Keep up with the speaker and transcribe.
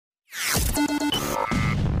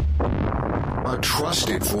a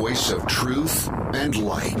trusted voice of truth and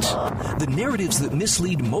light. The narratives that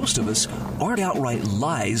mislead most of us aren't outright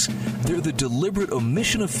lies. They're the deliberate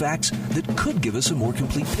omission of facts that could give us a more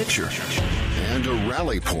complete picture. And a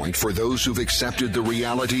rally point for those who've accepted the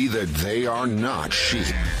reality that they are not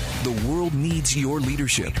sheep. The world needs your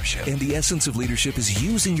leadership, and the essence of leadership is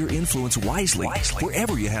using your influence wisely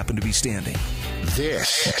wherever you happen to be standing.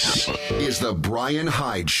 This is the Bryan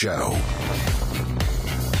Hyde Show.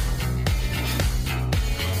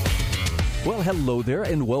 Well, hello there,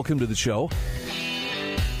 and welcome to the show.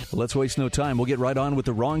 Let's waste no time. We'll get right on with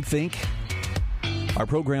the Wrong Think. Our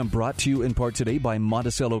program brought to you in part today by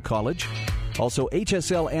Monticello College, also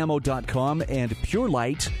hslammo.com and Pure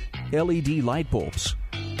Light LED light bulbs.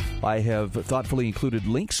 I have thoughtfully included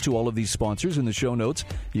links to all of these sponsors in the show notes.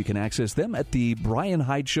 You can access them at the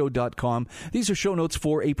bryanhydeshow.com. These are show notes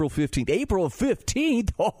for April 15th. April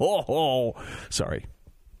 15th? Oh, sorry.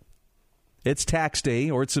 It's tax day,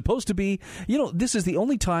 or it's supposed to be. You know, this is the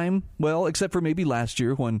only time, well, except for maybe last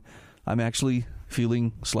year, when I'm actually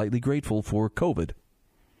feeling slightly grateful for COVID.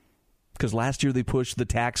 Because last year they pushed the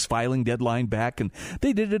tax filing deadline back, and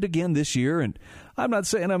they did it again this year. And I'm not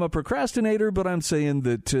saying I'm a procrastinator, but I'm saying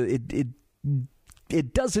that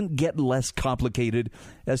it doesn't get less complicated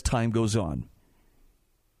as time goes on.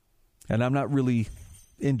 And I'm not really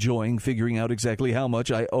enjoying figuring out exactly how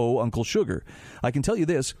much I owe Uncle Sugar. I can tell you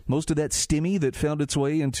this, most of that stimmy that found its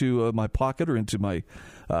way into my pocket or into my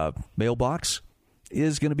mailbox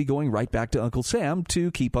is going to be going right back to Uncle Sam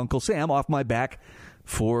to keep Uncle Sam off my back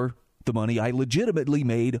for the money I legitimately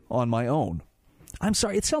made on my own. I'm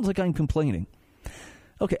sorry, it sounds like I'm complaining.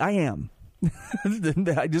 Okay, I am.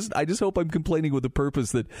 I just hope I'm complaining with a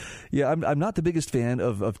purpose that, yeah, I'm not the biggest fan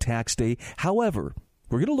of tax day. However,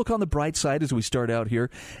 we're going to look on the bright side as we start out here,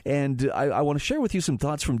 and I want to share with you some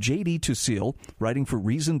thoughts from J.D. Tusil, writing for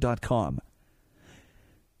Reason.com.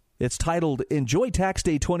 It's titled, Enjoy Tax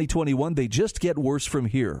Day 2021, They Just Get Worse From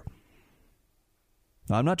Here.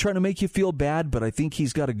 Now, I'm not trying to make you feel bad, but I think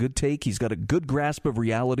he's got a good take. He's got a good grasp of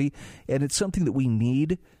reality, and it's something that we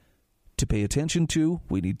need to pay attention to.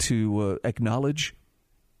 We need to acknowledge,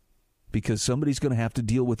 because somebody's going to have to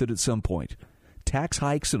deal with it at some point. Tax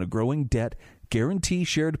hikes and a growing debt guarantee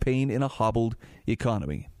shared pain in a hobbled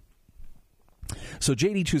economy. So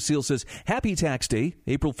J.D. Tusil says, Happy Tax Day.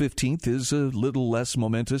 April 15th is a little less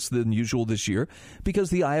momentous than usual this year because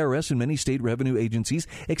the IRS and many state revenue agencies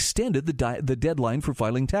extended the deadline for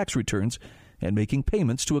filing tax returns and making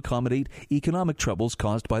payments to accommodate economic troubles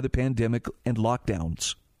caused by the pandemic and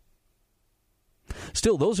lockdowns.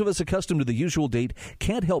 Still, those of us accustomed to the usual date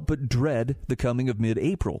can't help but dread the coming of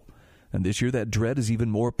mid-April. And this year, that dread is even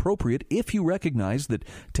more appropriate if you recognize that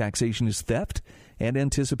taxation is theft and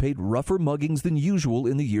anticipate rougher muggings than usual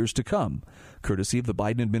in the years to come, courtesy of the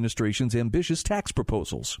Biden administration's ambitious tax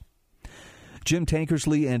proposals. Jim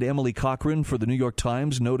Tankersley and Emily Cochran for the New York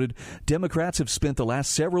Times noted Democrats have spent the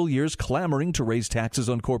last several years clamoring to raise taxes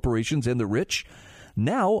on corporations and the rich.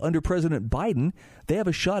 Now, under President Biden, they have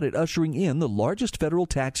a shot at ushering in the largest federal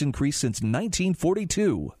tax increase since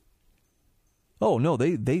 1942. Oh, no,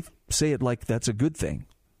 they say it like that's a good thing.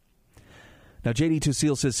 Now, J.D.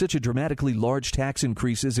 Tusil says such a dramatically large tax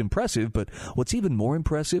increase is impressive, but what's even more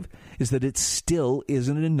impressive is that it still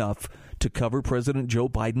isn't enough to cover President Joe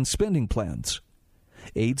Biden's spending plans.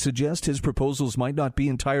 Aides suggest his proposals might not be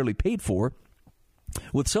entirely paid for,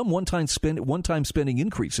 with some one-time spending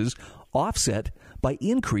increases offset by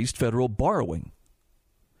increased federal borrowing.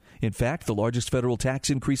 In fact, the largest federal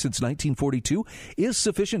tax increase since 1942 is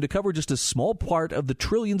sufficient to cover just a small part of the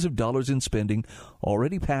trillions of dollars in spending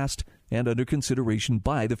already passed and under consideration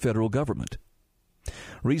by the federal government.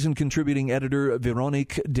 Reason contributing editor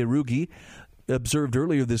Veronique Derugi observed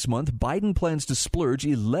earlier this month Biden plans to splurge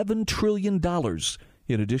 $11 trillion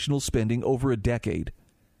in additional spending over a decade.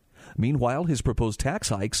 Meanwhile, his proposed tax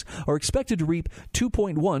hikes are expected to reap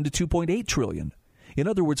 $2.1 to $2.8 trillion. In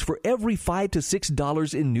other words, for every $5 to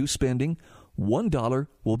 $6 in new spending, $1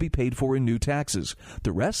 will be paid for in new taxes.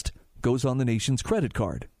 The rest goes on the nation's credit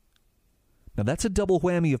card. Now, that's a double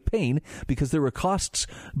whammy of pain because there are costs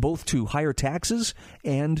both to higher taxes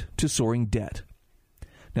and to soaring debt.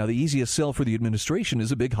 Now, the easiest sell for the administration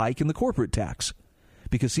is a big hike in the corporate tax,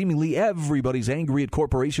 because seemingly everybody's angry at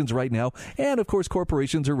corporations right now, and, of course,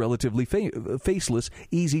 corporations are relatively faceless,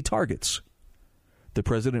 easy targets. The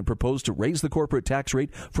president proposed to raise the corporate tax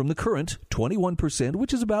rate from the current 21%,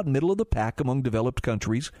 which is about middle of the pack among developed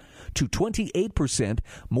countries, to 28%,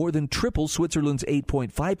 more than triple Switzerland's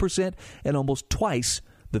 8.5% and almost twice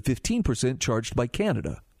the 15% charged by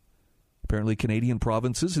Canada. Apparently, Canadian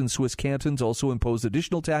provinces and Swiss cantons also impose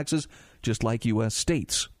additional taxes, just like U.S.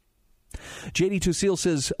 states. J.D. Tusil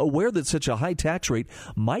says, aware that such a high tax rate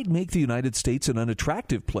might make the United States an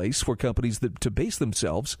unattractive place for companies to base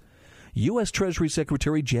themselves, U.S. Treasury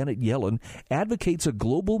Secretary Janet Yellen advocates a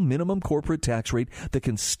global minimum corporate tax rate that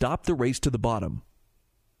can stop the race to the bottom.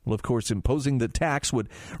 Well, of course, imposing the tax would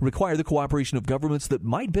require the cooperation of governments that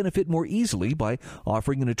might benefit more easily by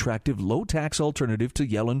offering an attractive low-tax alternative to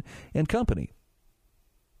Yellen and company.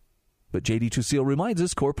 But J.D. Tusil reminds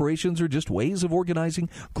us corporations are just ways of organizing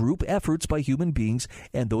group efforts by human beings,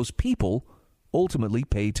 and those people ultimately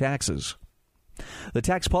pay taxes. The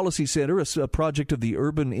Tax Policy Center, a project of the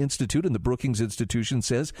Urban Institute and the Brookings Institution,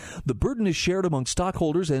 says the burden is shared among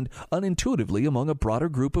stockholders and unintuitively among a broader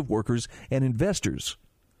group of workers and investors.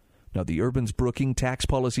 Now, the Urban's Brookings Tax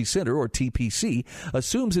Policy Center, or TPC,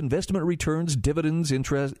 assumes investment returns, dividends,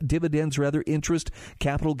 interest,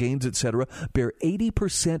 capital gains, etc., bear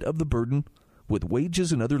 80% of the burden, with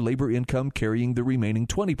wages and other labor income carrying the remaining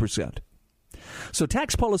 20%. So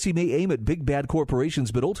tax policy may aim at big bad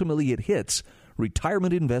corporations, but ultimately it hits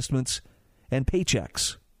retirement investments and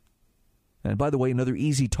paychecks. And by the way, another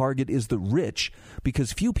easy target is the rich,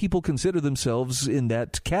 because few people consider themselves in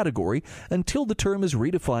that category until the term is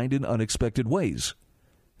redefined in unexpected ways.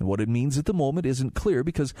 And what it means at the moment isn't clear,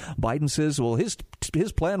 because Biden says, well, his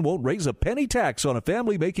plan won't raise a penny tax on a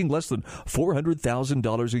family making less than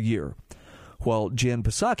 $400,000 a year. While Jen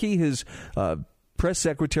Psaki, his press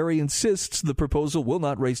secretary, insists the proposal will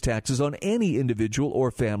not raise taxes on any individual or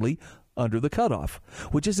family under the cutoff,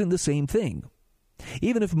 which isn't the same thing.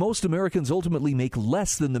 Even if most Americans ultimately make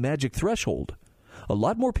less than the magic threshold, a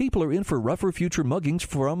lot more people are in for rougher future muggings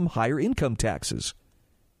from higher income taxes.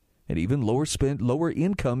 And even lower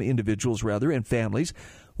income individuals and families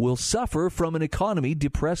will suffer from an economy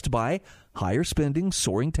depressed by higher spending,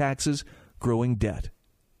 soaring taxes, growing debt.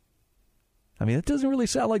 I mean, it doesn't really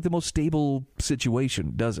sound like the most stable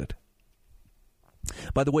situation, does it?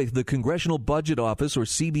 By the way, the Congressional Budget Office, or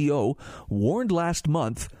CBO, warned last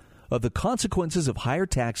month of the consequences of higher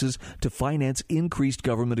taxes to finance increased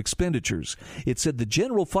government expenditures. It said the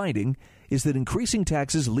general finding is that increasing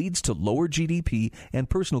taxes leads to lower GDP and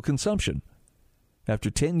personal consumption. After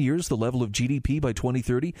 10 years, the level of GDP by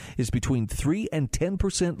 2030 is between 3 and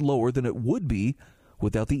 10% lower than it would be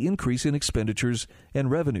without the increase in expenditures and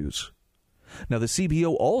revenues. Now, the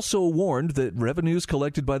CBO also warned that revenues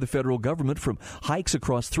collected by the federal government from hikes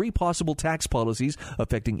across 3 possible tax policies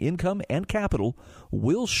affecting income and capital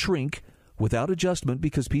will shrink without adjustment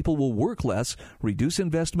because people will work less, reduce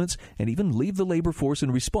investments, and even leave the labor force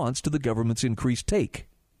in response to the government's increased take.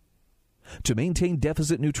 To maintain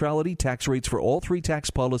deficit neutrality, tax rates for all 3 tax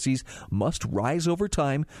policies must rise over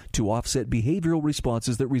time to offset behavioral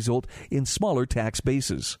responses that result in smaller tax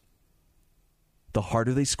bases. The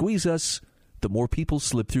harder they squeeze us, the more people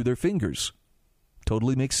slip through their fingers.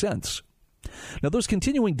 Totally makes sense. Now, those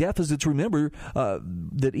continuing deficits, remember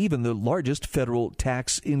that even the largest federal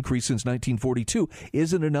tax increase since 1942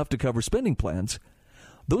 isn't enough to cover spending plans.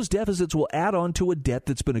 Those deficits will add on to a debt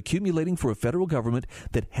that's been accumulating for a federal government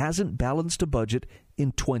that hasn't balanced a budget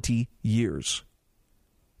in 20 years.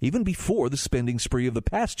 Even before the spending spree of the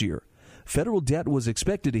past year, federal debt was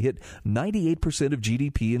expected to hit 98% of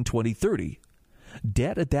GDP in 2030.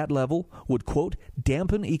 Debt at that level would, quote,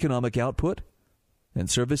 dampen economic output, and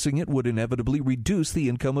servicing it would inevitably reduce the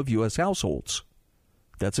income of U.S. households.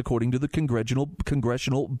 That's according to the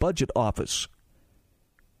Congressional Budget Office.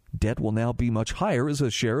 Debt will now be much higher as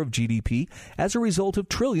a share of GDP as a result of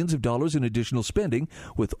trillions of dollars in additional spending,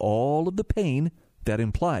 with all of the pain that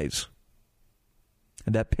implies.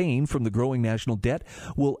 And that pain from the growing national debt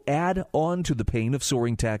will add on to the pain of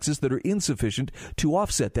soaring taxes that are insufficient to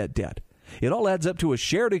offset that debt. It all adds up to a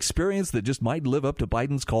shared experience that just might live up to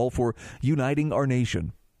Biden's call for uniting our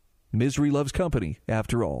nation. Misery loves company,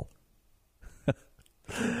 after all.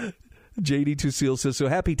 J.D. Tusil says, so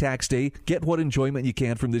happy tax day. Get what enjoyment you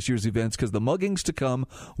can from this year's events, because the muggings to come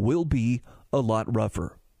will be a lot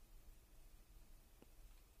rougher.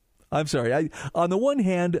 I'm sorry. On the one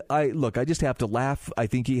hand, I just have to laugh. I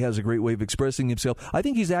think he has a great way of expressing himself. I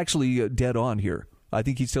think he's actually dead on here. I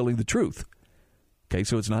think he's telling the truth. Okay,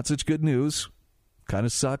 so it's not such good news. Kind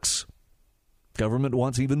of sucks. Government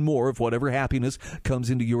wants even more of whatever happiness comes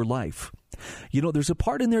into your life. You know, there's a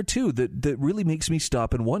part in there, too, that really makes me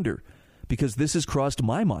stop and wonder, because this has crossed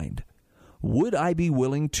my mind. Would I be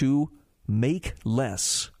willing to make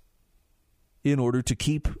less in order to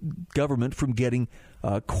keep government from getting,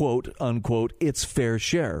 quote, unquote, its fair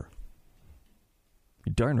share?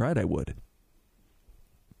 You're darn right I would.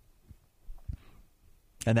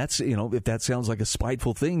 And that's, if that sounds like a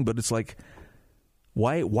spiteful thing, but it's like,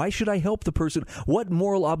 Why should I help the person? What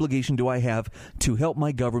moral obligation do I have to help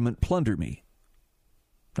my government plunder me?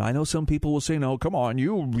 I know some people will say, no, come on,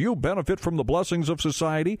 you benefit from the blessings of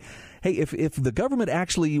society. Hey, if the government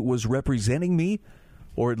actually was representing me,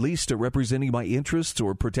 or at least representing my interests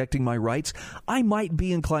or protecting my rights, I might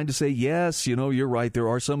be inclined to say, yes, you're right, there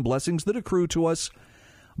are some blessings that accrue to us,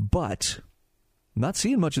 but I'm not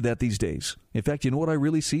seeing much of that these days. In fact, you know what I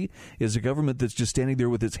really see is a government that's just standing there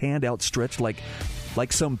with its hand outstretched like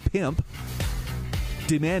some pimp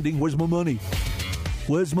demanding, where's my money?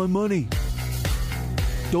 Where's my money?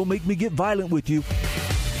 Don't make me get violent with you.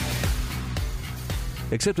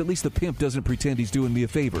 Except at least the pimp doesn't pretend he's doing me a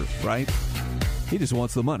favor, right? He just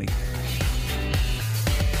wants the money.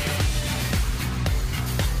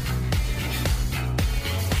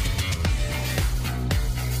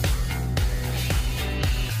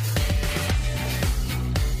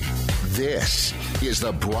 This is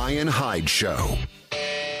the Bryan Hyde Show.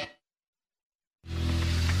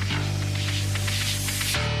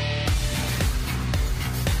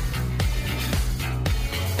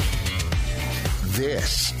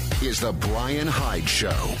 This is the Bryan Hyde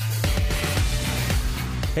Show.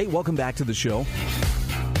 Hey, welcome back to the show.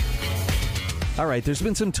 All right, there's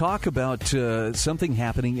been some talk about something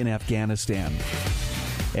happening in Afghanistan.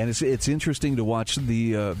 And it's interesting to watch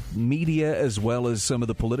the media as well as some of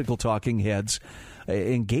the political talking heads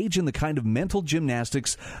engage in the kind of mental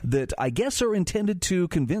gymnastics that I guess are intended to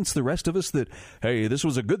convince the rest of us that, hey, this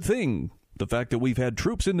was a good thing. The fact that we've had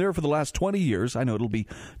troops in there for the last 20 years. I know it'll be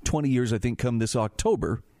 20 years, I think, come this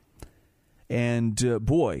October. And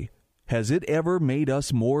boy, has it ever made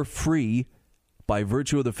us more free by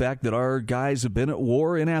virtue of the fact that our guys have been at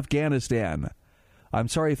war in Afghanistan. I'm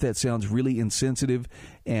sorry if that sounds really insensitive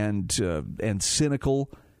and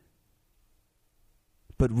cynical,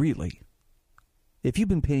 but really, if you've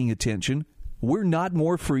been paying attention, we're not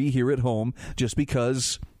more free here at home just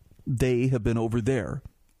because they have been over there.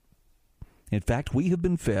 In fact, we have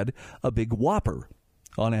been fed a big whopper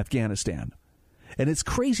on Afghanistan. And it's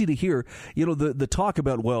crazy to hear, the talk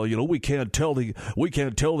about, well, we can't tell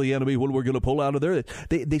the enemy when we're going to pull out of there.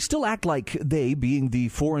 They still act like they, being the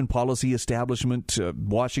foreign policy establishment,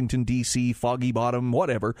 Washington, D.C., Foggy Bottom,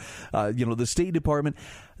 whatever, the State Department,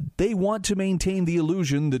 they want to maintain the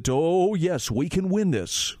illusion that, oh, yes, we can win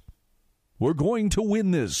this. We're going to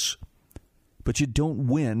win this. But you don't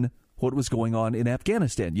win what was going on in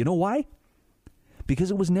Afghanistan. You know why?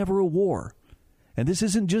 Because it was never a war. And this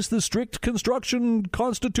isn't just the strict construction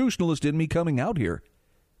constitutionalist in me coming out here.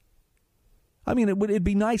 I mean, it'd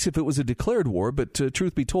be nice if it was a declared war, but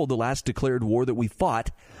truth be told, the last declared war that we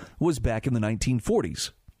fought was back in the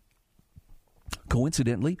 1940s.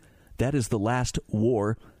 Coincidentally, that is the last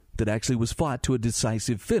war that actually was fought to a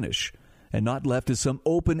decisive finish and not left as some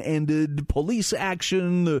open-ended police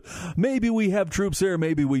action. Maybe we have troops there,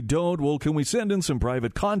 maybe we don't. Well, can we send in some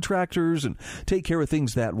private contractors and take care of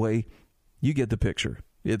things that way? You get the picture.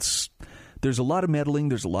 There's a lot of meddling.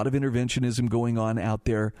 There's a lot of interventionism going on out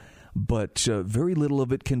there, but very little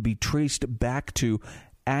of it can be traced back to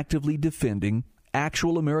actively defending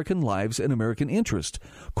actual American lives and American interest.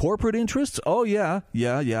 Corporate interests? Oh, yeah.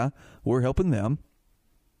 We're helping them.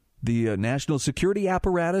 The national security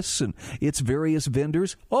apparatus and its various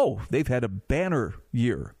vendors, they've had a banner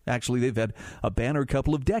year. Actually, they've had a banner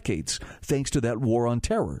couple of decades, thanks to that war on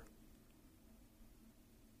terror.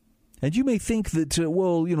 And you may think that,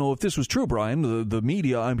 if this was true, Brian, the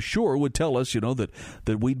media, I'm sure, would tell us, that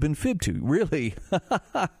we'd been fibbed to. Really?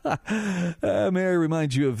 May I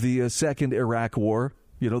remind you of the second Iraq war,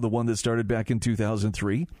 the one that started back in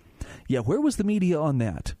 2003? Yeah, where was the media on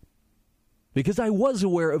that? Because I was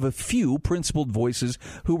aware of a few principled voices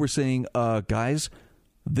who were saying, guys,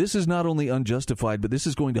 this is not only unjustified, but this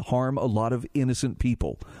is going to harm a lot of innocent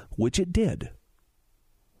people, which it did.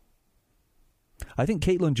 I think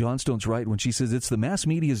Caitlin Johnstone's right when she says it's the mass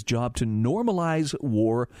media's job to normalize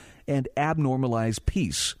war and abnormalize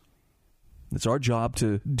peace. It's our job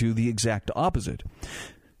to do the exact opposite.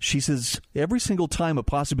 She says every single time a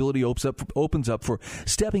possibility opens up for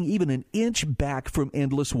stepping even an inch back from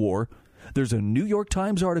endless war, there's a New York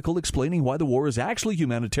Times article explaining why the war is actually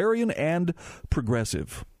humanitarian and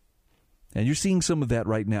progressive. And you're seeing some of that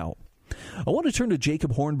right now. I want to turn to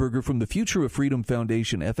Jacob Hornberger from the Future of Freedom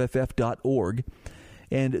Foundation, FFF.org,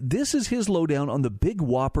 and this is his lowdown on the big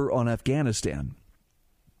whopper on Afghanistan.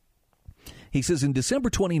 He says in December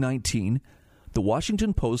 2019, the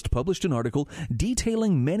Washington Post published an article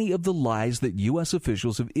detailing many of the lies that U.S.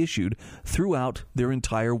 officials have issued throughout their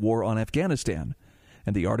entire war on Afghanistan.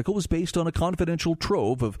 And the article was based on a confidential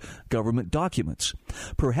trove of government documents.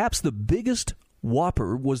 Perhaps the biggest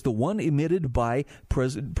whopper was the one emitted by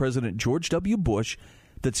President George W. Bush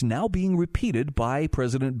that's now being repeated by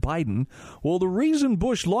President Biden. Well, the reason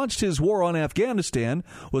Bush launched his war on Afghanistan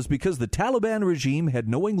was because the Taliban regime had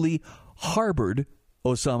knowingly harbored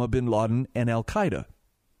Osama bin Laden and al-Qaeda.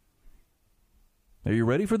 Are you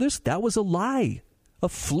ready for this? That was a lie, a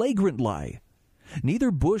flagrant lie.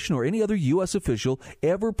 Neither Bush nor any other U.S. official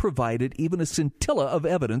ever provided even a scintilla of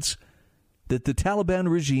evidence that the Taliban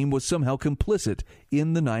regime was somehow complicit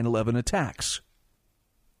in the 9/11 attacks.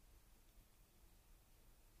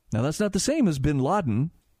 Now, that's not the same as bin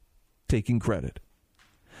Laden taking credit.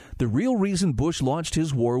 The real reason Bush launched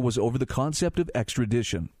his war was over the concept of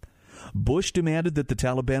extradition. Bush demanded that the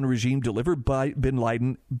Taliban regime deliver bin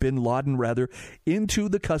Laden into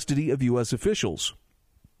the custody of U.S. officials.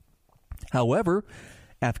 However,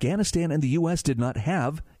 Afghanistan and the U.S. did not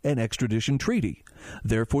have an extradition treaty.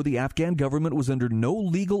 Therefore, the Afghan government was under no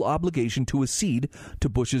legal obligation to accede to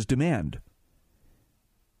Bush's demand.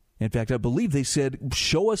 In fact, I believe they said,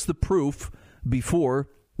 show us the proof before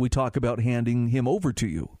we talk about handing him over to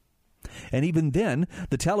you. And even then,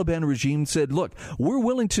 the Taliban regime said, look, we're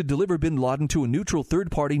willing to deliver bin Laden to a neutral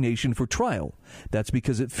third-party nation for trial. That's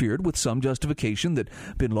because it feared with some justification that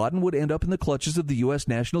bin Laden would end up in the clutches of the U.S.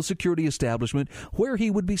 national security establishment, where he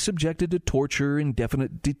would be subjected to torture,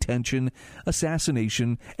 indefinite detention,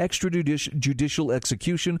 assassination, extrajudicial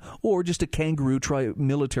execution, or just a kangaroo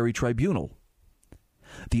military tribunal.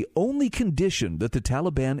 The only condition that the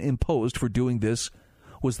Taliban imposed for doing this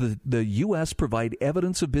was that the U.S. provide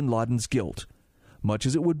evidence of bin Laden's guilt, much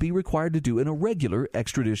as it would be required to do in a regular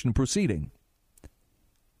extradition proceeding.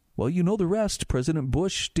 Well, you know the rest. President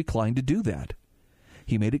Bush declined to do that.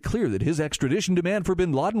 He made it clear that his extradition demand for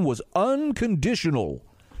bin Laden was unconditional,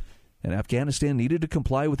 and Afghanistan needed to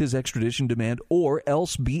comply with his extradition demand or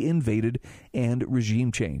else be invaded and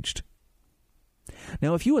regime changed.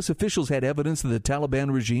 Now, if U.S. officials had evidence that the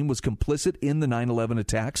Taliban regime was complicit in the 9/11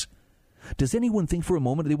 attacks, does anyone think for a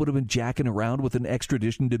moment they would have been jacking around with an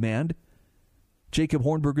extradition demand? Jacob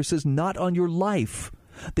Hornberger says, not on your life.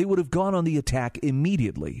 They would have gone on the attack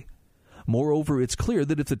immediately. Moreover, it's clear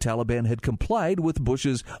that if the Taliban had complied with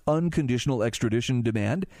Bush's unconditional extradition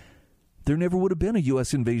demand, there never would have been a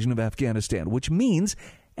U.S. invasion of Afghanistan, which means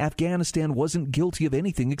Afghanistan wasn't guilty of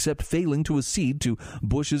anything except failing to accede to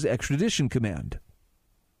Bush's extradition command.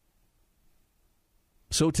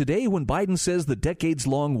 So today, when Biden says the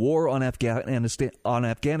decades-long war on Afghanistan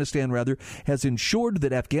has ensured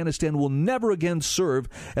that Afghanistan will never again serve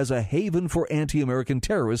as a haven for anti-American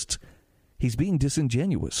terrorists, he's being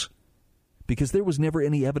disingenuous, because there was never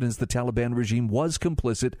any evidence the Taliban regime was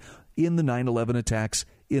complicit in the 9/11 attacks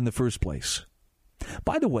in the first place.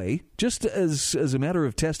 By the way, just as a matter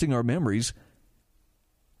of testing our memories,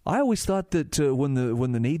 I always thought that when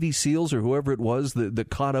the Navy SEALs or whoever it was that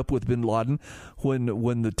caught up with bin Laden,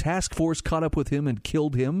 when the task force caught up with him and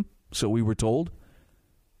killed him, so we were told,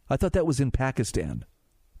 I thought that was in Pakistan.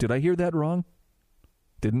 Did I hear that wrong?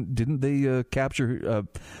 Didn't they capture?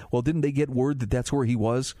 Didn't they get word that that's where he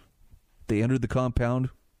was? They entered the compound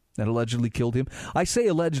and allegedly killed him. I say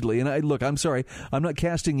allegedly, and I'm sorry, I'm not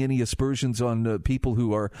casting any aspersions on people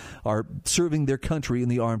who are serving their country in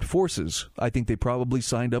the armed forces. I think they probably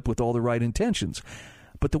signed up with all the right intentions.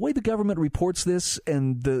 But the way the government reports this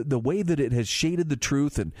and the way that it has shaded the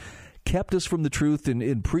truth and kept us from the truth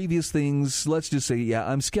in previous things, let's just say, yeah,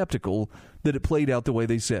 I'm skeptical that it played out the way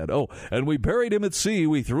they said. Oh, and we buried him at sea.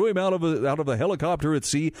 We threw him out of a helicopter at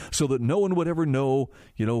sea so that no one would ever know,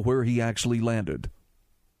 where he actually landed.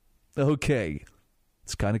 Okay,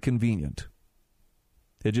 it's kind of convenient.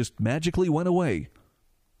 It just magically went away,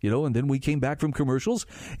 and then we came back from commercials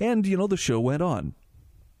and, the show went on.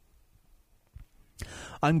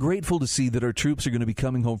 I'm grateful to see that our troops are going to be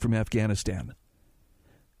coming home from Afghanistan.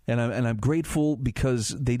 And I'm grateful because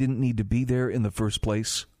they didn't need to be there in the first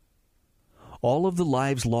place. All of the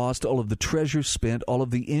lives lost, all of the treasure spent, all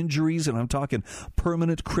of the injuries, and I'm talking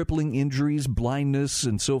permanent crippling injuries, blindness,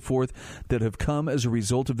 and so forth, that have come as a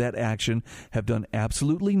result of that action have done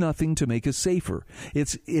absolutely nothing to make us safer.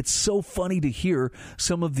 It's so funny to hear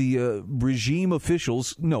some of the regime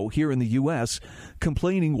officials, here in the U.S.,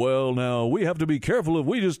 complaining, well, now, we have to be careful if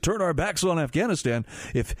we just turn our backs on Afghanistan.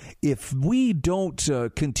 If we don't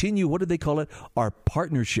continue, what do they call it, our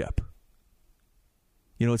partnership.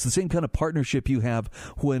 It's the same kind of partnership you have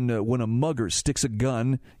when a mugger sticks a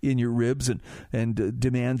gun in your ribs and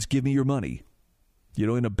demands, give me your money,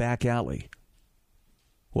 in a back alley.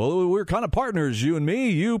 Well, we're kind of partners, you and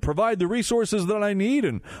me. You provide the resources that I need,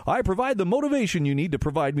 and I provide the motivation you need to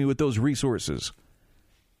provide me with those resources.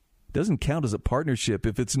 It doesn't count as a partnership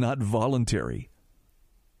if it's not voluntary.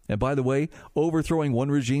 And by the way, overthrowing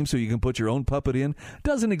one regime so you can put your own puppet in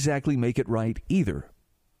doesn't exactly make it right either.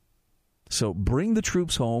 So bring the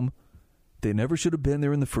troops home. They never should have been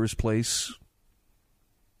there in the first place.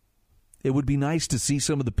 It would be nice to see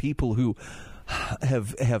some of the people who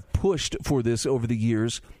have pushed for this over the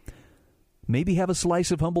years maybe have a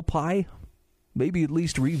slice of humble pie. Maybe at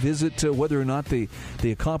least revisit whether or not they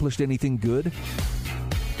accomplished anything good.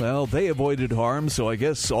 Well, they avoided harm, so I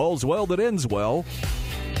guess all's well that ends well.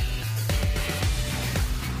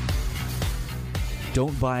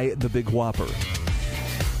 Don't buy the big whopper.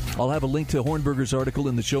 I'll have a link to Hornberger's article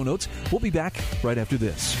in the show notes. We'll be back right after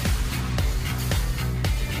this.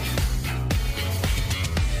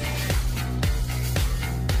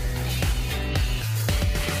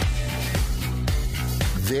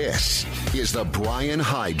 This is the Bryan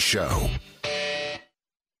Hyde Show.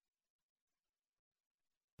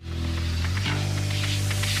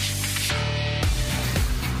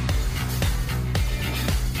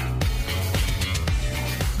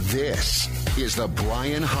 This is the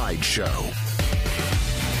Bryan Hyde Show.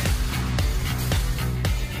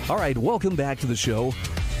 All right, welcome back to the show.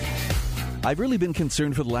 I've really been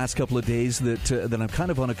concerned for the last couple of days that I'm kind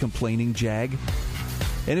of on a complaining jag.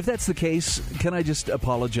 And if that's the case, can I just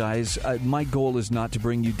apologize? My goal is not to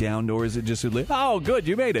bring you down, nor is it just to, oh, good,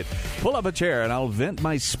 you made it. Pull up a chair and I'll vent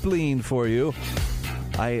my spleen for you.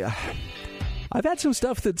 I've had some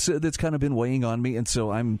stuff that's kind of been weighing on me, and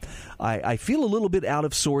so I feel a little bit out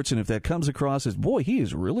of sorts. And if that comes across as, boy, he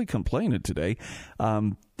is really complaining today,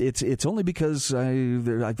 it's only because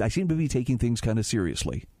I seem to be taking things kind of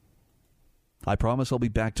seriously. I promise I'll be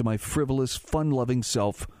back to my frivolous, fun-loving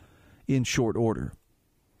self in short order.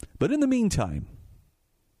 But in the meantime,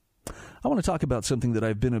 I want to talk about something that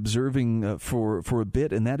I've been observing for a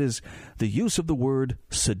bit, and that is the use of the word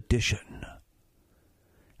sedition.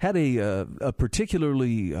 Had a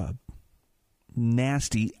particularly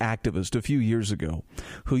nasty activist a few years ago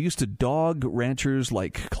who used to dog ranchers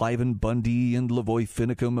like Cliven Bundy and Lavoy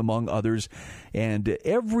Finicum, among others. And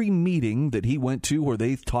every meeting that he went to where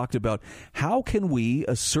they talked about how can we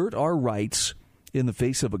assert our rights in the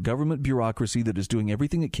face of a government bureaucracy that is doing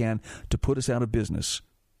everything it can to put us out of business,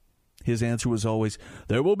 his answer was always,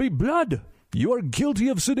 there will be blood. You are guilty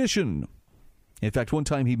of sedition. In fact, one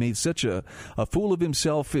time he made such a fool of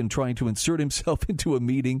himself in trying to insert himself into a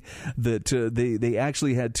meeting that they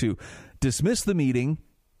actually had to dismiss the meeting.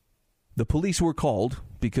 The police were called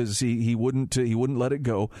because he wouldn't let it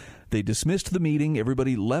go. They dismissed the meeting.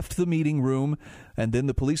 Everybody left the meeting room, and then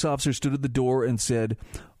the police officer stood at the door and said,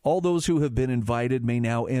 all those who have been invited may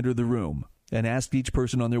now enter the room, and asked each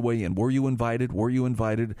person on their way in, were you invited? Were you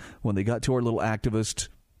invited? When they got to our little activist,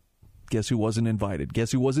 guess who wasn't invited?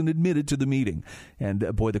 Guess who wasn't admitted to the meeting?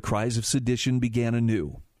 And boy, the cries of sedition began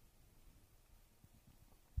anew.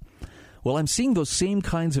 Well, I'm seeing those same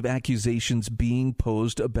kinds of accusations being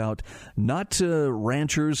posed about not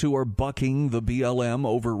ranchers who are bucking the BLM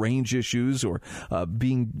over range issues or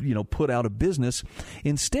being, put out of business.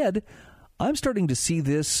 Instead, I'm starting to see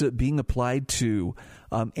this being applied to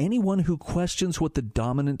anyone who questions what the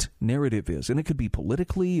dominant narrative is. And it could be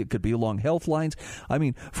politically, it could be along health lines. I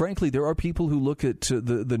mean, frankly, there are people who look at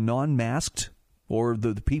the non-masked or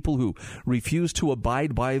the people who refuse to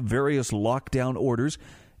abide by various lockdown orders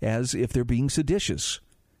as if they're being seditious.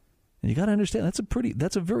 And you got to understand,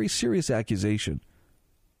 that's a very serious accusation.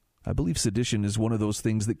 I believe sedition is one of those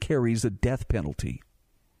things that carries a death penalty.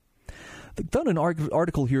 I found an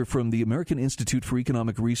article here from the American Institute for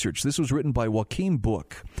Economic Research. This was written by Joachim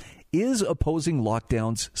Buch. Is opposing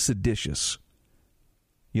lockdowns seditious?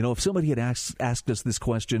 If somebody had asked us this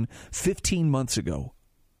question 15 months ago,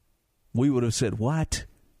 we would have said, what?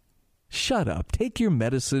 Shut up. Take your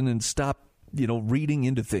medicine and stop, reading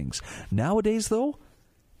into things. Nowadays, though,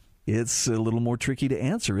 it's a little more tricky to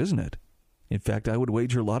answer, isn't it? In fact, I would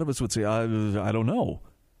wager a lot of us would say, I don't know.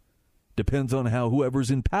 Depends on how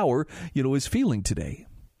whoever's in power, is feeling today.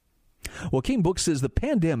 Joachim Buch says the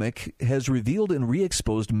pandemic has revealed and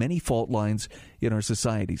re-exposed many fault lines in our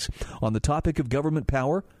societies. On the topic of government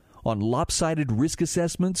power, on lopsided risk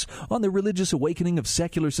assessments, on the religious awakening of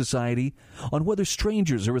secular society, on whether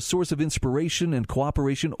strangers are a source of inspiration and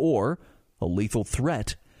cooperation or a lethal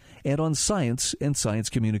threat, and on science and science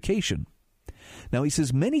communication. Now, he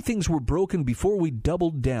says many things were broken before we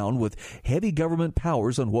doubled down with heavy government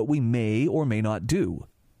powers on what we may or may not do.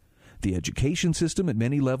 The education system at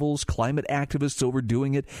many levels, climate activists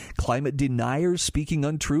overdoing it, climate deniers speaking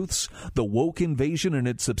untruths, the woke invasion and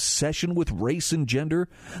its obsession with race and gender,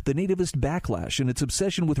 the nativist backlash and its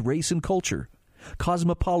obsession with race and culture,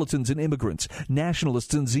 cosmopolitans and immigrants,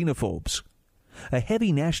 nationalists and xenophobes. a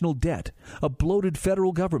heavy national debt, a bloated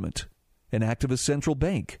federal government, an activist central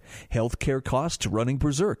bank, health care costs running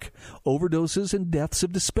berserk, overdoses and deaths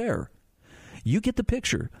of despair. You get the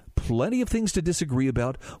picture. Plenty of things to disagree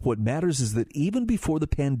about. What matters is that even before the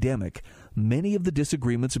pandemic, many of the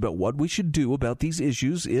disagreements about what we should do about these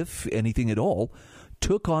issues, if anything at all,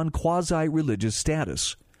 took on quasi-religious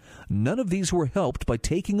status. None of these were helped by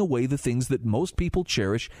taking away the things that most people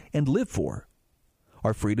cherish and live for.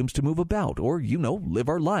 Our freedoms to move about or, live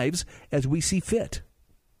our lives as we see fit.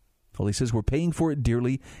 Well, he says we're paying for it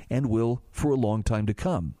dearly and will for a long time to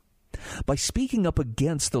come. By speaking up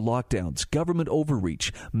against the lockdowns, government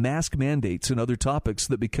overreach, mask mandates, and other topics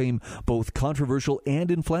that became both controversial and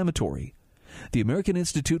inflammatory, the American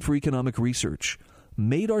Institute for Economic Research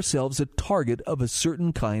made ourselves a target of a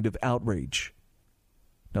certain kind of outrage.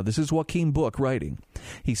 Now, this is Joachim Buch writing.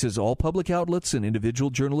 He says all public outlets and individual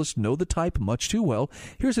journalists know the type much too well.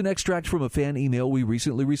 Here's an extract from a fan email we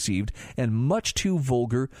recently received, and much too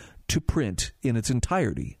vulgar to print in its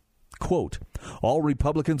entirety. Quote, all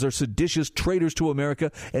Republicans are seditious traitors to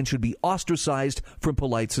America and should be ostracized from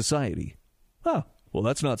polite society. Well,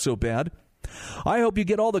 that's not so bad. I hope you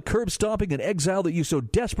get all the curb stomping and exile that you so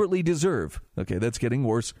desperately deserve. Okay, that's getting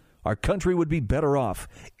worse. Our country would be better off.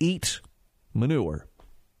 Eat manure.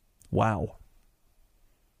 Wow.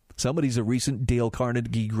 Somebody's a recent Dale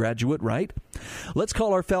Carnegie graduate, right? Let's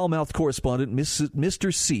call our foul-mouthed correspondent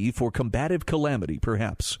Mr. C for combative calamity,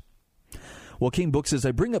 perhaps. Joachim Buch says,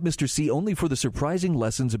 I bring up Mr. C only for the surprising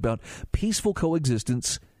lessons about peaceful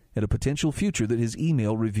coexistence and a potential future that his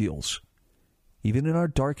email reveals. Even in our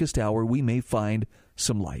darkest hour, we may find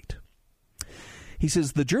some light. He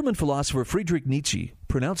says, the German philosopher Friedrich Nietzsche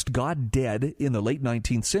pronounced God dead in the late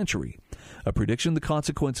 19th century, a prediction the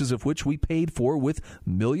consequences of which we paid for with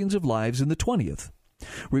millions of lives in the 20th.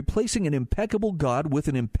 Replacing an impeccable God with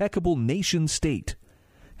an impeccable nation state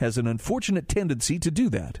has an unfortunate tendency to do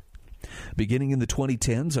that. Beginning in the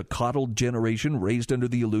 2010s, a coddled generation raised under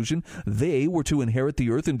the illusion they were to inherit the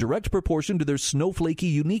earth in direct proportion to their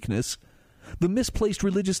snowflakey uniqueness, the misplaced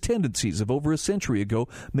religious tendencies of over a century ago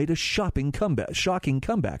made a shocking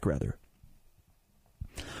comeback.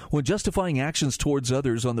 When justifying actions towards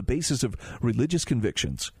others on the basis of religious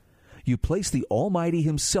convictions, you place the Almighty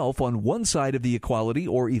himself on one side of the equality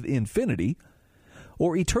or infinity,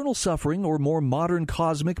 or eternal suffering, or more modern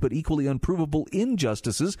cosmic but equally unprovable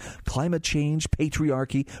injustices, climate change,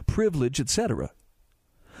 patriarchy, privilege, etc.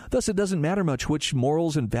 Thus, it doesn't matter much which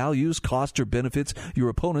morals and values, costs, or benefits your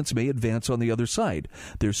opponents may advance on the other side.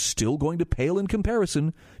 They're still going to pale in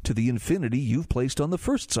comparison to the infinity you've placed on the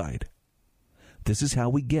first side. This is how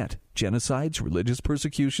we get genocides, religious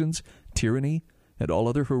persecutions, tyranny, and all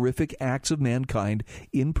other horrific acts of mankind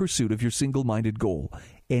in pursuit of your single-minded goal.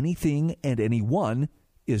 Anything and anyone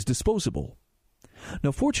is disposable.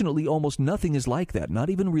 Now, fortunately, almost nothing is like that, not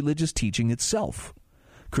even religious teaching itself.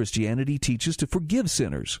 Christianity teaches to forgive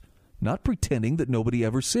sinners, not pretending that nobody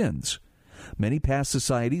ever sins. Many past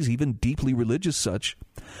societies, even deeply religious such,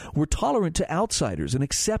 were tolerant to outsiders and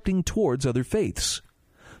accepting towards other faiths.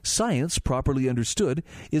 Science, properly understood,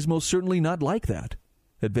 is most certainly not like that,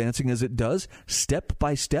 advancing as it does, step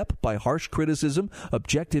by harsh criticism,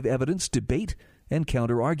 objective evidence, debate, and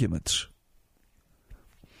counter-arguments.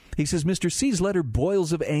 He says, Mr. C's letter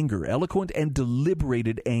boils of anger, eloquent and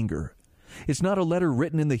deliberated anger. It's not a letter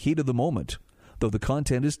written in the heat of the moment. Though the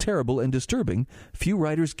content is terrible and disturbing, few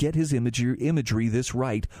writers get his imagery this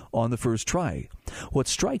right on the first try. What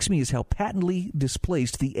strikes me is how patently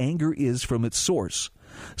displaced the anger is from its source.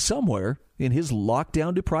 Somewhere in his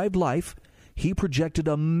lockdown-deprived life, he projected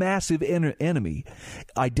a massive enemy,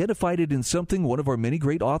 identified it in something one of our many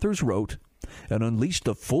great authors wrote, and unleashed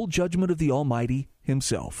the full judgment of the Almighty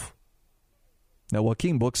himself. Now,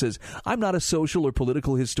 Joachim Buch says, I'm not a social or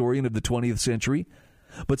political historian of the 20th century,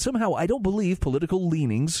 but somehow I don't believe political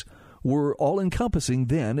leanings were all-encompassing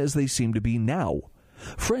then as they seem to be now.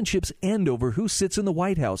 Friendships end over who sits in the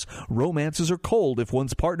White House. Romances are cold if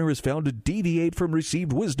one's partner is found to deviate from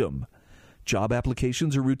received wisdom. Job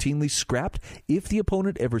applications are routinely scrapped if the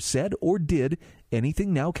opponent ever said or did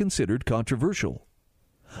anything now considered controversial.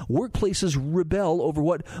 Workplaces rebel over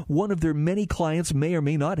what one of their many clients may or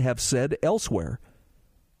may not have said elsewhere.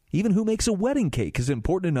 Even who makes a wedding cake is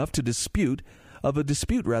important enough to dispute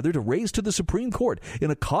to raise to the Supreme Court in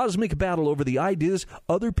a cosmic battle over the ideas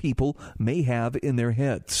other people may have in their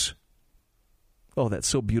heads. Oh, that's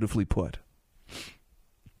so beautifully put.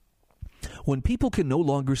 When people can no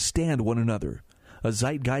longer stand one another, a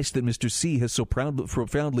zeitgeist that Mr. C has so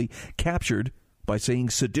profoundly captured by saying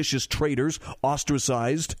seditious traitors,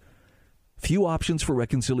 ostracized, few options for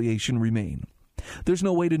reconciliation remain. There's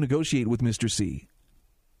no way to negotiate with Mr. C,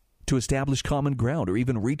 to establish common ground, or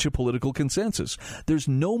even reach a political consensus. There's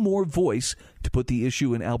no more voice, to put the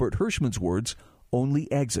issue in Albert Hirschman's words,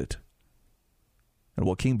 only exit. And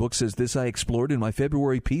Joaquin Book says this I explored in my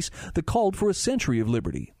February piece that called for a century of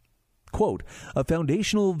liberty. Quote, a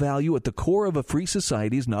foundational value at the core of a free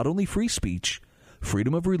society is not only free speech,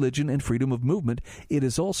 freedom of religion, and freedom of movement, it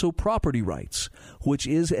is also property rights, which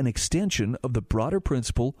is an extension of the broader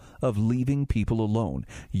principle of leaving people alone.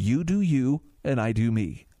 You do you, and I do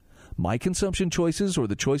me. My consumption choices, or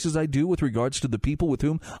the choices I do with regards to the people with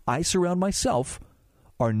whom I surround myself,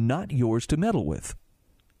 are not yours to meddle with.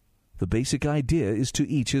 The basic idea is to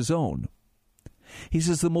each his own. He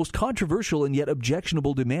says the most controversial and yet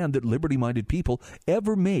objectionable demand that liberty-minded people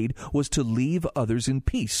ever made was to leave others in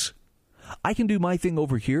peace. I can do my thing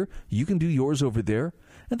over here, you can do yours over there,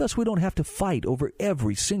 and thus we don't have to fight over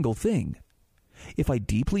every single thing. If I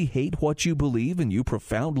deeply hate what you believe and you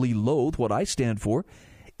profoundly loathe what I stand for,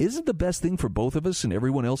 isn't the best thing for both of us and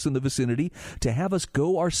everyone else in the vicinity to have us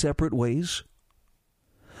go our separate ways?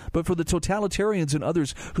 But for the totalitarians and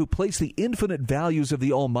others who place the infinite values of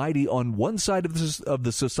the Almighty on one side of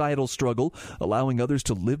the societal struggle, allowing others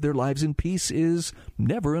to live their lives in peace is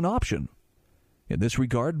never an option. In this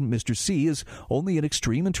regard, Mr. C is only an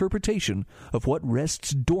extreme interpretation of what rests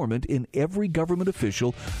dormant in every government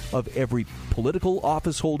official, of every political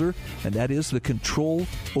office holder, and that is the control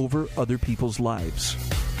over other people's lives.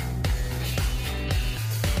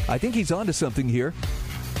 I think he's onto something here.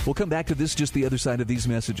 We'll come back to this just the other side of these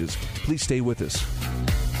messages. Please stay with us.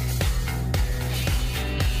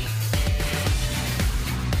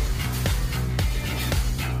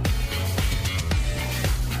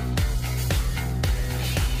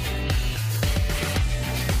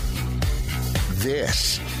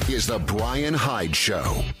 This is the Bryan Hyde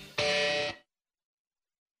Show.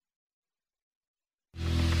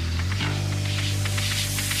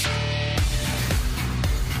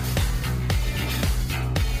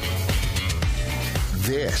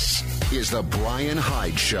 This is the Bryan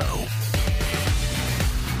Hyde Show.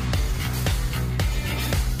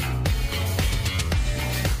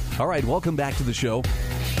 All right, welcome back to the show.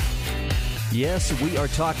 Yes, we are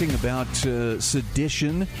talking about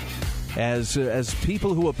sedition. As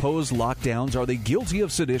people who oppose lockdowns, are they guilty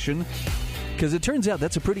of sedition? Because it turns out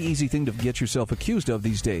that's a pretty easy thing to get yourself accused of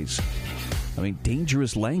these days. I mean,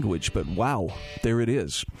 dangerous language, but wow, there it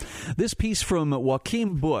is. This piece from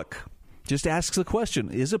Joaquin Book just asks the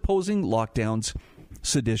question, is opposing lockdowns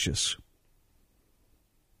seditious?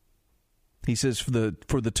 He says for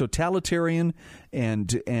the totalitarian and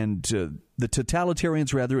the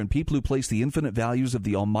totalitarians rather, and people who place the infinite values of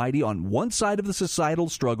the Almighty on one side of the societal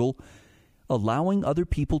struggle, allowing other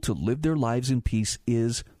people to live their lives in peace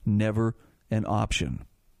is never an option.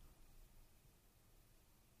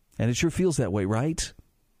 And it sure feels that way, right?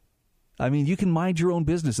 I mean, you can mind your own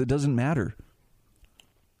business. It doesn't matter.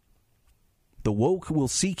 The woke will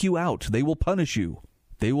seek you out. They will punish you.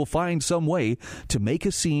 They will find some way to make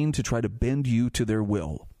a scene to try to bend you to their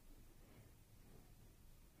will.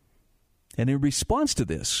 And in response to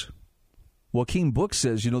this, Joaquin Book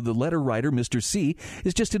says, the letter writer, Mr. C,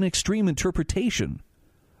 is just an extreme interpretation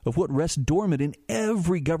of what rests dormant in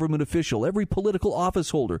every government official, every political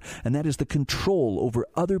office holder, and that is the control over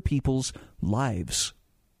other people's lives.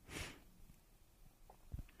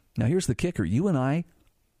 Now, here's the kicker. You and I,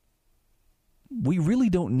 we really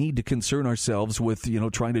don't need to concern ourselves with,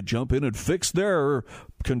 trying to jump in and fix their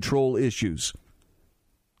control issues.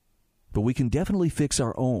 But we can definitely fix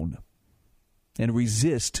our own and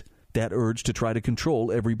resist that urge to try to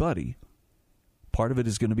control everybody. Part of it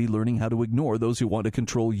is going to be learning how to ignore those who want to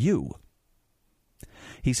control you.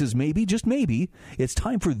 He says maybe, just maybe, it's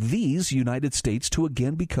time for these United States to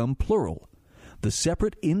again become plural, the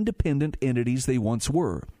separate, independent entities they once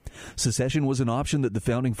were. Secession was an option that the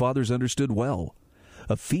Founding Fathers understood well,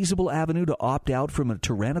 a feasible avenue to opt out from a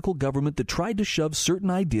tyrannical government that tried to shove certain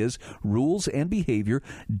ideas, rules, and behavior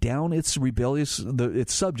down its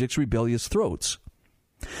subjects' rebellious throats.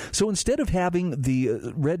 So instead of having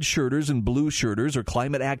the red shirters and blue shirters, or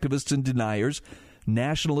climate activists and deniers,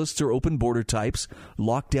 nationalists or open border types,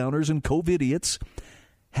 lockdowners and COVIDiots,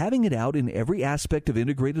 having it out in every aspect of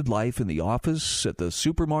integrated life, in the office, at the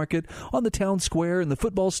supermarket, on the town square, in the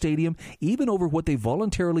football stadium, even over what they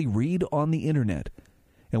voluntarily read on the internet,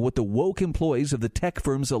 and what the woke employees of the tech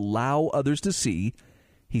firms allow others to see,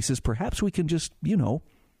 he says perhaps we can just,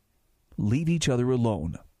 leave each other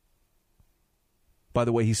alone. By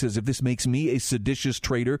the way, he says, if this makes me a seditious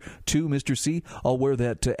traitor to Mr. C, I'll wear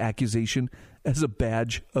that accusation as a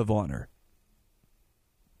badge of honor.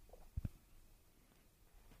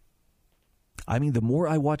 I mean, the more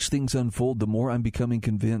I watch things unfold, the more I'm becoming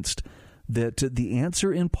convinced that the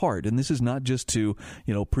answer in part, and this is not just to,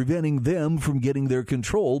 preventing them from getting their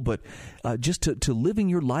control, but just to living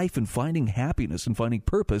your life and finding happiness and finding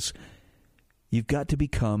purpose, you've got to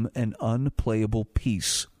become an unplayable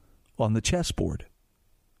piece on the chessboard.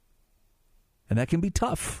 And that can be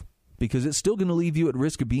tough because it's still going to leave you at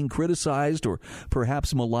risk of being criticized or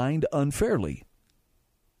perhaps maligned unfairly.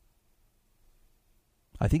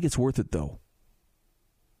 I think it's worth it, though.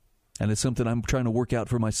 And it's something I'm trying to work out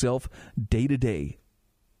for myself day to day.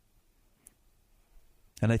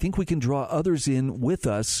 And I think we can draw others in with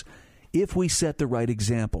us if we set the right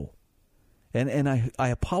example. And I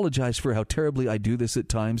apologize for how terribly I do this at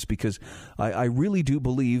times because I really do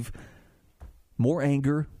believe more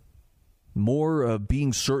anger, more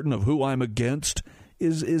being certain of who I'm against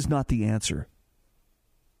is not the answer.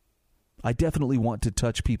 I definitely want to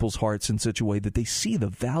touch people's hearts in such a way that they see the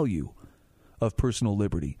value of personal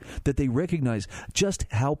liberty, that they recognize just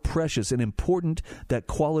how precious and important that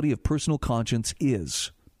quality of personal conscience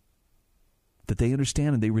is, that they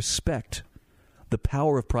understand and they respect the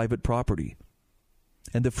power of private property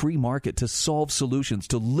and the free market to solve solutions,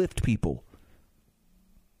 to lift people.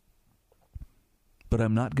 But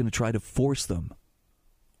I'm not going to try to force them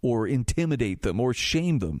or intimidate them or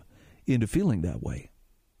shame them into feeling that way.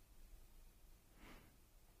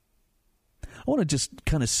 I want to just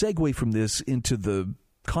kind of segue from this into the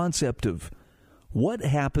concept of what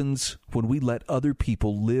happens when we let other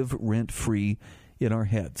people live rent-free in our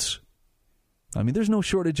heads. I mean, there's no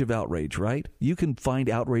shortage of outrage, right? You can find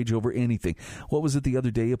outrage over anything. What was it the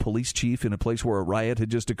other day? A police chief in a place where a riot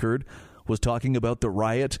had just occurred was talking about the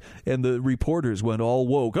riot, and the reporters went all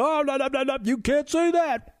woke. Oh, no, you can't say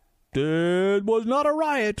that. It was not a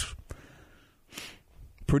riot.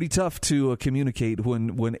 Pretty tough to communicate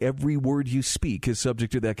when every word you speak is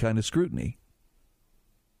subject to that kind of scrutiny.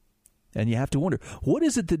 And you have to wonder, what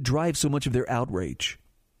is it that drives so much of their outrage?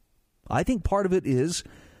 I think part of it is,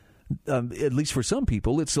 at least for some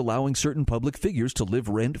people, it's allowing certain public figures to live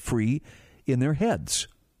rent-free in their heads.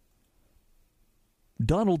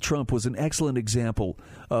 Donald Trump was an excellent example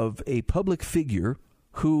of a public figure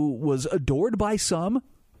who was adored by some,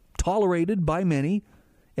 tolerated by many,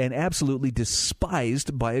 and absolutely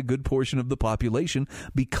despised by a good portion of the population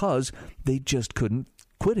because they just couldn't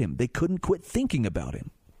quit him. They couldn't quit thinking about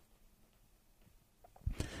him.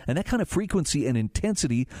 And that kind of frequency and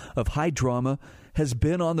intensity of high drama has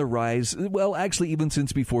been on the rise, well, actually even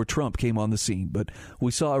since before Trump came on the scene. But we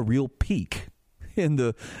saw a real peak in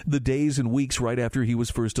the days and weeks right after he was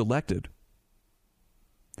first elected.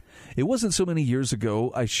 It wasn't so many years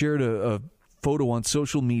ago I shared a photo on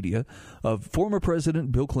social media of former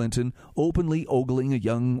President Bill Clinton openly ogling a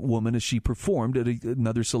young woman as she performed at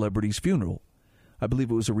another celebrity's funeral. I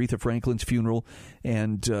believe it was Aretha Franklin's funeral,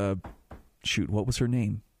 and what was her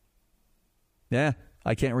name?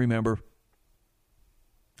 I can't remember.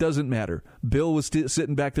 Doesn't matter. Bill was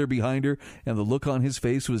sitting back there behind her, and the look on his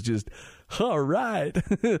face was just, all right,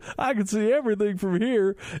 I can see everything from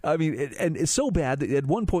here. I mean, and it's so bad that at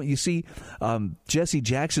one point you see Jesse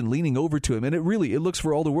Jackson leaning over to him, and it looks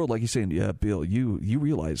for all the world like he's saying, yeah, Bill, you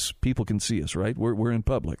realize people can see us, right? We're in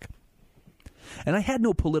public. And I had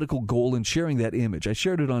no political goal in sharing that image. I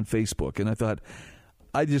shared it on Facebook, and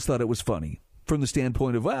I just thought it was funny. From the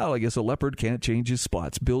standpoint of, well, I guess a leopard can't change his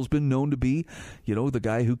spots. Bill's been known to be, the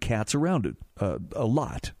guy who cats around it a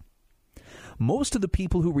lot. Most of the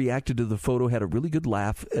people who reacted to the photo had a really good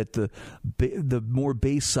laugh at the more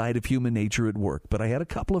base side of human nature at work. But I had a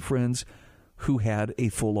couple of friends who had a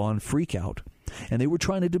full-on freak out. And they were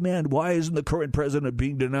trying to demand, why isn't the current president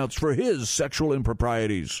being denounced for his sexual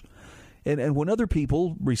improprieties? And when other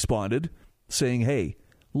people responded saying, hey,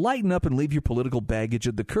 lighten up and leave your political baggage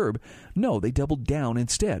at the curb, no, they doubled down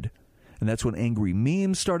instead. And that's when angry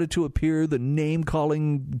memes started to appear, the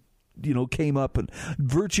name-calling, came up, and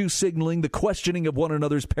virtue signaling, the questioning of one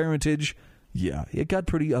another's parentage. Yeah, it got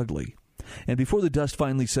pretty ugly. And before the dust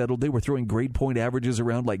finally settled, they were throwing grade point averages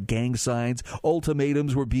around like gang signs.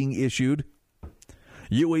 Ultimatums were being issued.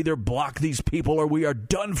 You either block these people or we are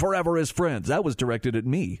done forever as friends. That was directed at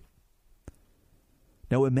me.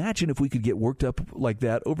 Now imagine if we could get worked up like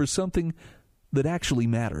that over something that actually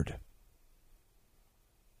mattered.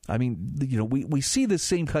 I mean, we see this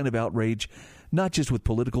same kind of outrage, not just with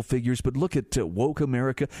political figures, but look at woke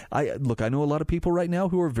America. I know a lot of people right now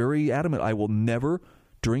who are very adamant. I will never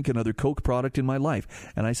drink another Coke product in my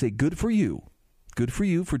life. And I say, good for you. Good for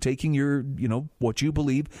you for taking your, what you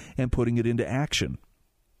believe and putting it into action.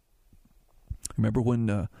 Remember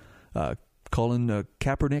when Colin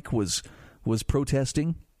Kaepernick was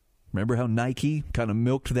protesting Remember how Nike kind of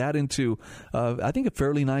milked that into, I think, a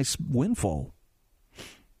fairly nice windfall.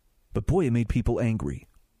 But boy, it made people angry.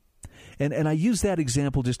 And I use that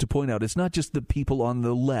example just to point out it's not just the people on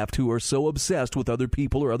the left who are so obsessed with other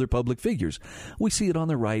people or other public figures. We see it on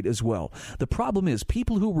the right as well. The problem is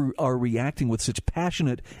people who are reacting with such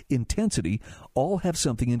passionate intensity all have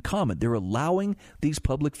something in common. They're allowing these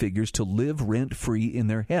public figures to live rent-free in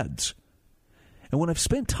their heads. And when I've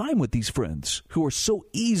spent time with these friends who are so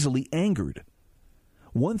easily angered,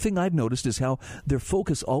 one thing I've noticed is how their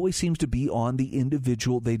focus always seems to be on the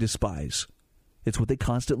individual they despise. It's what they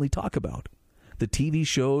constantly talk about. The TV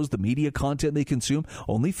shows, the media content they consume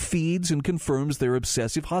only feeds and confirms their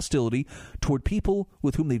obsessive hostility toward people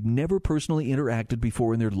with whom they've never personally interacted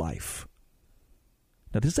before in their life.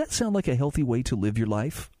 Now, does that sound like a healthy way to live your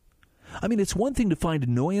life? I mean, it's one thing to find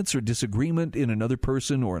annoyance or disagreement in another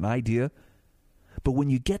person or an idea, but when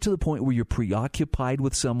you get to the point where you're preoccupied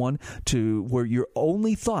with someone to where your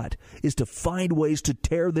only thought is to find ways to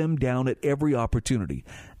tear them down at every opportunity,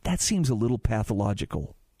 that seems a little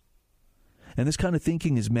pathological. And this kind of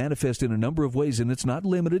thinking is manifest in a number of ways, and it's not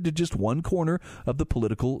limited to just one corner of the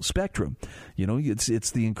political spectrum. You know,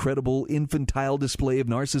 it's the incredible infantile display of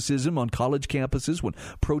narcissism on college campuses when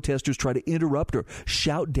protesters try to interrupt or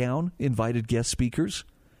shout down invited guest speakers.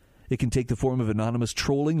 It can take the form of anonymous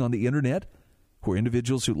trolling on the internet, where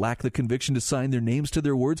individuals who lack the conviction to sign their names to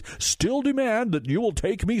their words still demand that you will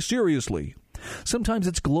take me seriously. Sometimes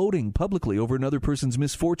it's gloating publicly over another person's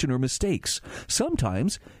misfortune or mistakes.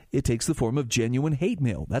 Sometimes it takes the form of genuine hate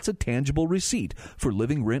mail. That's a tangible receipt for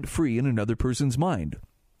living rent-free in another person's mind.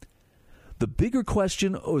 The bigger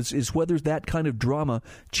question is whether that kind of drama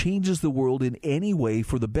changes the world in any way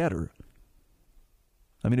for the better.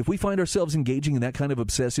 I mean, if we find ourselves engaging in that kind of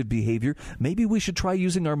obsessive behavior, maybe we should try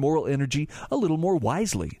using our moral energy a little more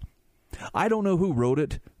wisely. I don't know who wrote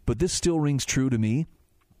it, but this still rings true to me.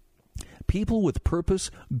 People with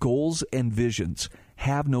purpose, goals, and visions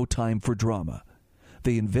have no time for drama.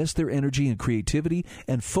 They invest their energy in creativity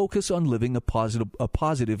and focus on living a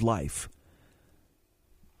positive life.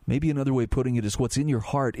 Maybe another way of putting it is what's in your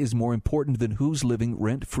heart is more important than who's living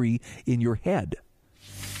rent-free in your head.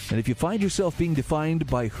 And if you find yourself being defined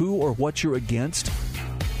by who or what you're against,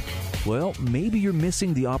 well, maybe you're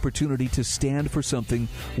missing the opportunity to stand for something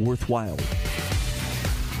worthwhile.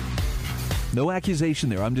 No accusation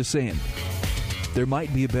there, I'm just saying. There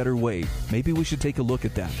might be a better way. Maybe we should take a look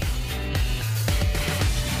at that.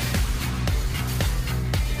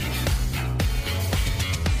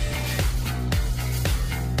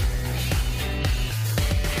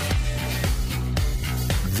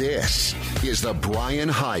 This is the Bryan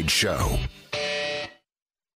Hyde Show.